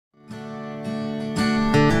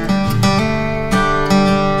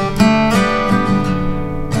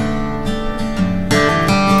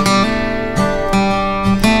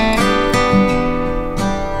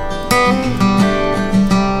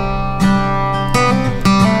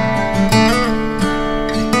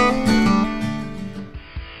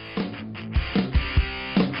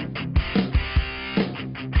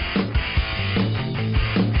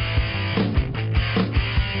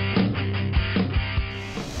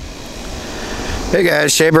Hey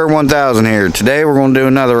guys, Shaber 1000 here. Today we're going to do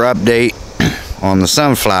another update on the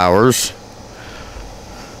sunflowers.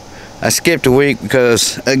 I skipped a week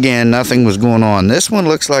because, again, nothing was going on. This one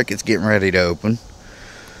looks like it's getting ready to open.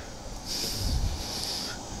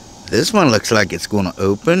 This one looks like it's going to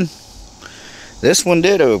open. This one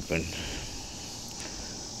did open.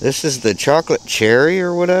 This is the chocolate cherry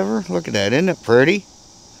or whatever. Look at that, isn't it pretty?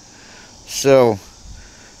 So,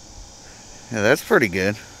 yeah, that's pretty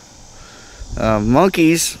good.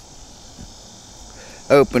 Monkeys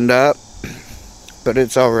opened up, but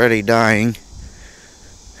it's already dying.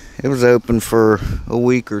 It was open for a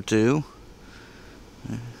week or two.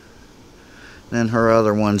 Then her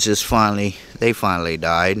other ones just finally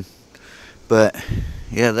died. But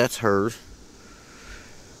yeah, that's hers.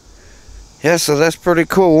 Yeah, so that's pretty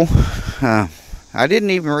cool. I didn't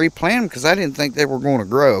even replant them because I didn't think they were going to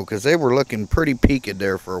grow, because they were looking pretty peaked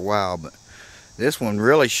there for a while. But this one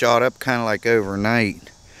really shot up kind of like overnight.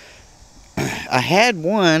 I had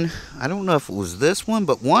one, I don't know if it was this one,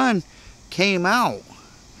 but one came out.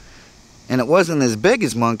 And it wasn't as big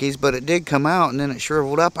as monkeys, but it did come out and then it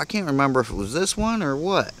shriveled up. I can't remember if it was this one or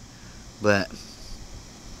what. But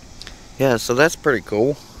yeah, so that's pretty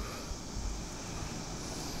cool.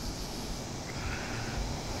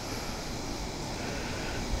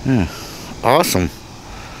 Yeah, awesome.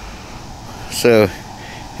 So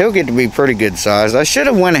he'll get to be pretty good size. I should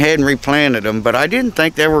have went ahead and replanted them, but I didn't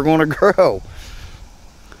think they were going to grow.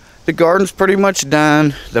 The garden's pretty much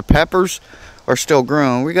done. The peppers are still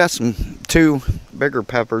growing. We got two bigger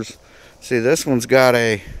peppers. See, this one's got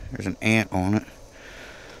there's an ant on it.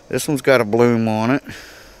 This one's got a bloom on it.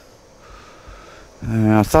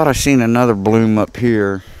 I thought I seen another bloom up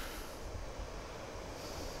here.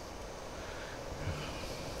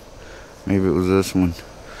 Maybe it was this one.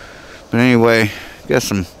 But anyway, got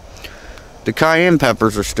the cayenne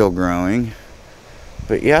peppers are still growing.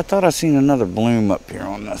 But yeah, I thought I seen another bloom up here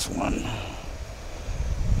on this one.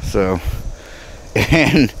 So,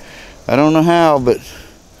 and I don't know how, but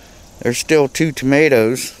there's still two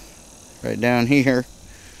tomatoes right down here.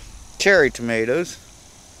 Cherry tomatoes.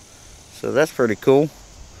 So that's pretty cool.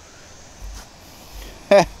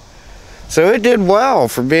 So it did well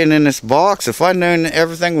for being in this box. If I'd known that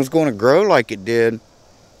everything was going to grow like it did,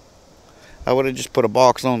 I would have just put a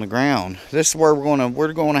box on the ground. This is where we're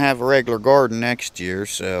going to have a regular garden next year.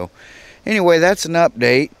 So anyway, that's an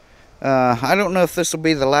update. I don't know if this will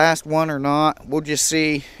be the last one or not. We'll just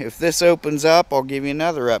see. If this opens up, I'll give you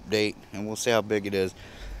another update and we'll see how big it is.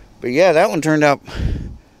 But yeah, that one turned out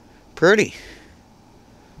pretty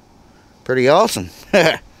awesome.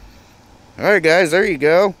 Alright guys, there you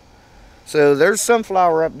go. So there's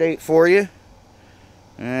sunflower update for you.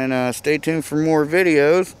 And stay tuned for more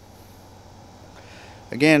videos.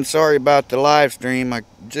 Again, sorry about the live stream. I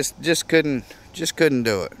just couldn't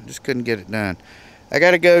do it. Just couldn't get it done. I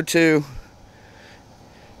gotta go to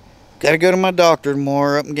my doctor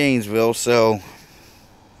tomorrow up in Gainesville, so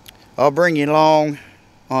I'll bring you along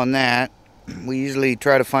on that. We usually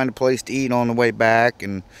try to find a place to eat on the way back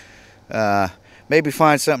and maybe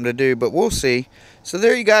find something to do, but we'll see. So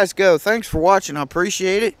there you guys go. Thanks for watching. I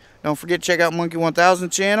appreciate it. Don't forget to check out Monkey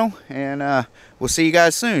 1000 channel, and we'll see you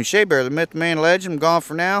guys soon. Shea Bear, the myth, the man, legend. I'm gone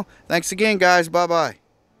for now. Thanks again, guys. Bye-bye.